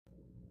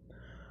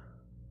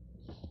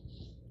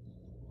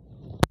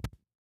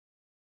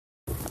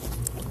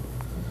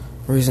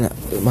reason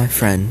my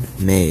friend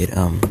made,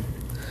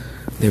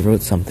 they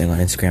wrote something on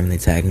Instagram and they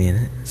tagged me in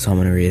it, so I'm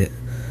gonna read it.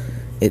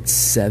 It's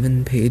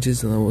 7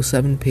 pages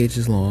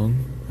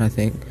long, I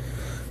think.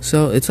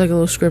 So it's like a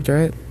little script,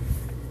 right?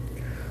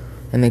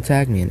 And they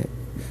tagged me in it.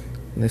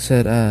 They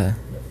said,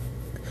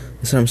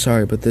 I'm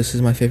sorry, but this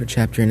is my favorite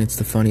chapter and it's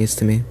the funniest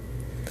to me.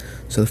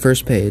 So the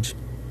first page,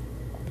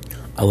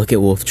 I look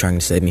at Wolf trying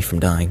to save me from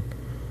dying.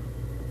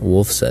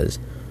 Wolf says,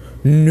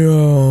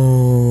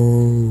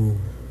 "No."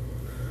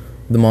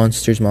 The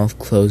monster's mouth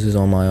closes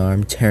on my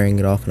arm, tearing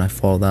it off, and I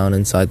fall down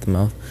inside the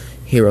mouth.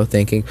 Hero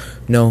thinking,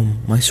 "No,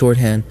 my sword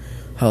hand.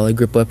 How will I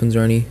grip weapons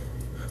or any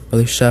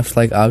other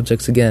shaft-like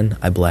objects again?"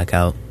 I black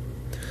out.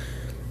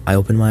 I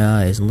open my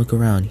eyes and look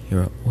around.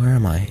 Hero, where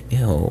am I?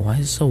 Ew, why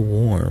is it so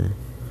warm?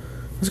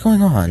 What's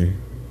going on?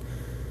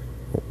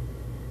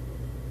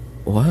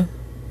 What?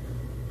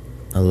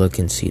 I look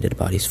and see dead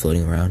bodies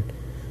floating around.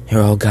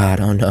 Hero, oh god,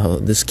 oh no,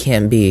 this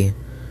can't be.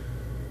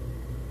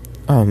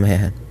 Oh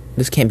man,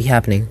 this can't be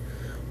happening.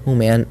 Oh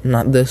man,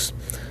 not this.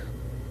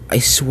 I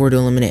swore to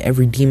eliminate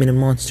every demon and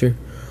monster.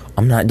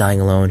 I'm not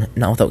dying alone,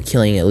 not without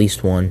killing at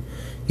least one.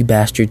 You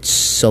bastards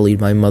sullied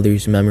my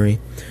mother's memory.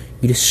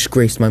 You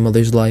disgraced my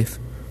mother's life.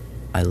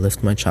 I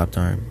lift my chopped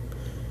arm.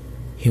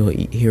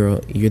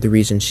 Hero, you're the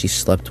reason she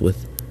slept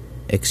with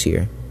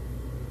Ixir.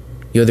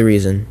 You're the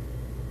reason.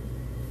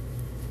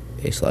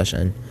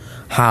 A/N.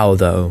 How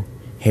though?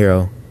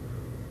 Hero.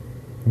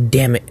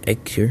 Damn it,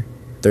 Ixir.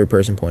 Third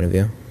person point of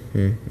view.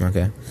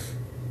 Okay.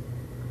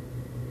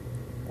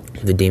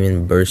 The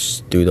demon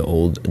bursts through the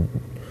old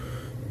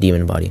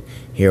demon body.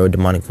 Hero,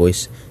 demonic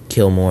voice.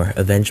 Kill more.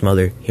 Avenge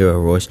mother. Hero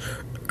roars.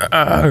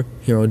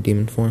 Hero,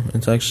 demon form.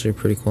 It's actually a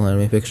pretty cool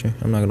anime picture.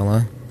 I'm not gonna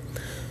lie.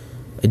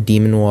 A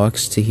demon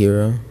walks to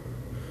Hero.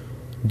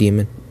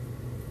 Demon.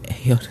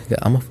 Yo,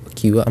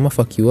 I'ma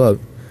fuck you up.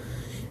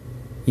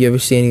 You ever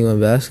see anyone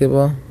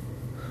basketball?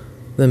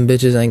 Them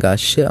bitches ain't got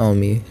shit on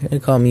me. They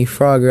call me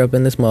Frogger up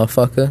in this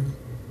motherfucker.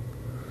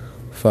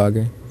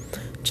 Frogger.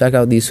 Check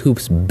out these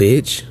hoops,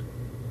 bitch.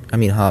 I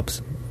mean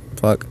hops.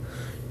 Fuck.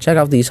 Check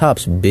out these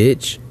hops,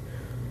 bitch.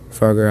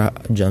 Frogger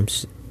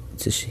jumps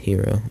to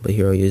Hero, but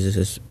Hero uses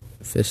his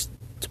fist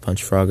to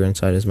punch Frogger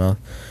inside his mouth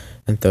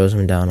and throws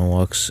him down and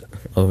walks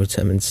over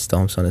to him and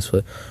stomps on his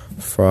foot.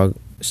 Frog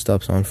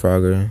stops on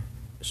Frogger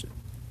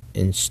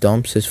and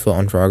stomps his foot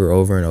on Frogger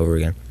over and over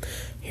again.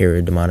 Hear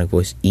a demonic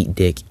voice, eat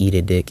dick, eat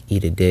a dick,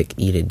 eat a dick,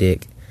 eat a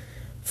dick.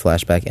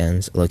 Flashback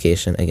ends.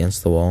 Location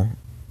against the wall.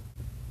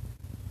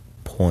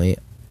 Point.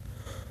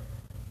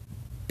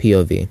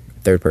 POV.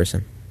 Third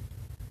person.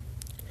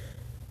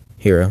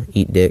 Hero,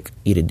 eat dick,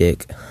 eat a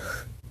dick.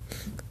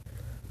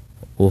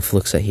 Wolf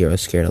looks at Hero,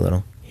 scared a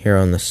little.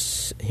 Hero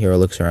looks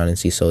around and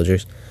sees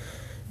soldiers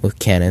with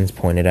cannons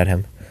pointed at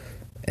him,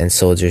 and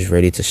soldiers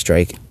ready to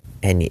strike,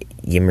 and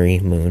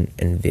Ymri, Moon,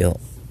 and Vedel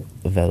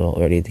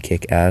ready to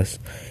kick ass.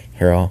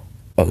 Hero,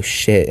 oh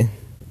shit.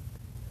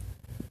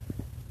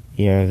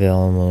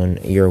 Vedel, Moon,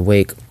 you're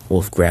awake.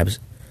 Wolf grabs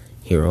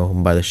Hero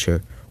by the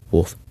shirt.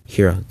 Wolf,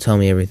 Hero, tell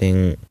them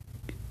everything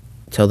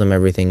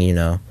you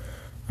know.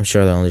 I'm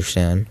sure they'll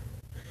understand.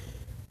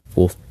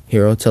 Wolf,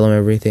 Hero, tell them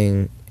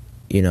everything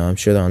you know. I'm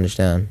sure they'll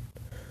understand.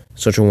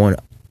 Soldier 1,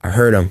 I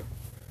heard him.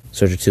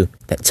 Soldier 2,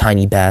 that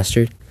tiny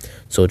bastard.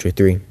 Soldier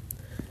 3,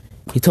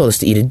 he told us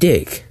to eat a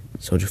dick.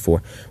 Soldier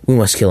 4, we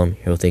must kill him.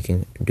 Hero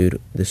thinking,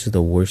 dude, this is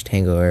the worst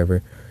hangover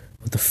ever.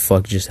 What the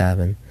fuck just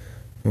happened?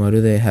 Why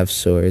do they have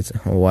swords?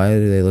 Why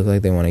do they look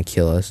like they want to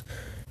kill us?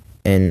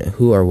 And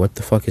who or what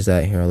the fuck is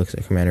that? Hero looks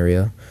at Commander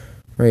Rio.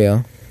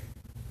 Rio.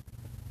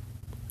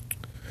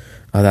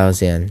 Oh, that was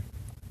the end.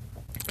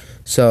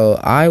 So,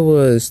 I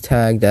was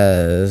tagged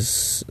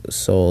as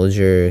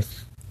Soldier...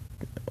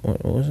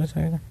 What was I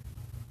tagged?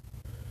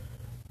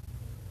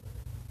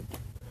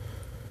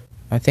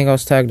 I think I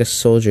was tagged as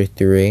Soldier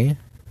 3.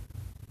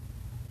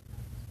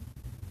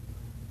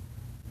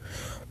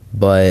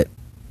 But...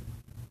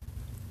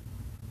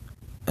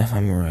 if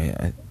I'm right,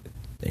 I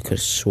could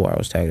have swore I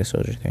was tagged as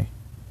Soldier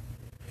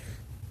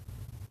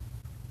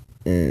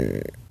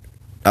 3.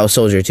 I was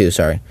Soldier 2,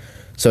 sorry.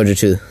 Soldier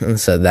 2,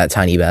 so that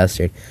tiny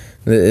bastard.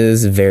 It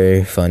is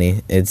very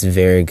funny. It's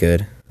very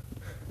good.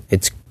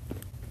 It's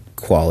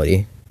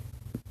quality.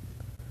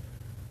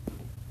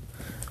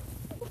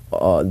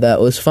 Oh, that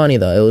was funny,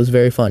 though. It was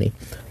very funny.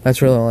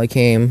 That's really all I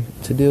came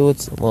to do.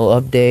 It's a little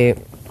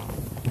update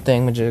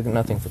thing,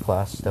 nothing for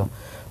class still.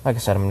 Like I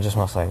said, I'm just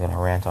most likely going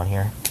to rant on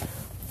here.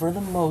 For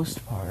the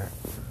most part.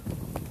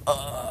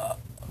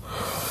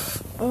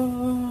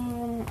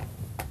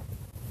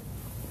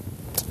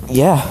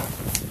 Yeah.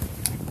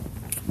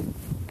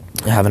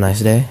 Have a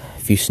nice day.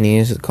 If you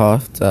sneeze,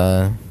 coughed,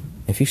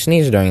 if you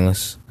sneeze during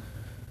this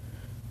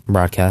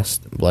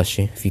broadcast, bless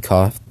you. If you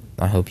coughed,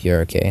 I hope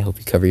you're okay. I hope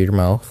you cover your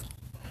mouth.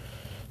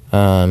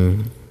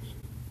 Tell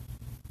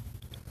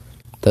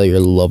your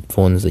loved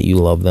ones that you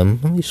love them,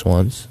 at least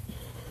once.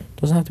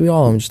 Doesn't have to be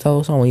all of them, just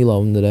tell someone you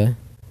love them today.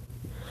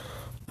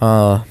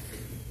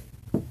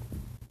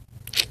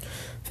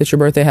 If it's your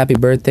birthday, happy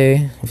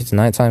birthday. If it's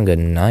nighttime, good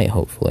night,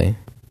 hopefully.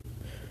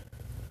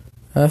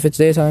 If it's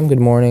daytime, good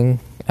morning,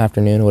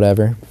 afternoon,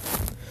 whatever.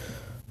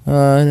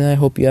 And I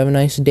hope you have a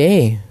nice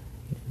day.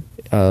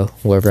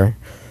 Whoever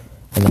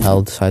in the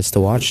hell decides to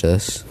watch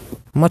this.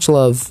 Much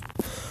love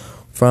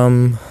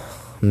from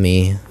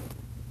me.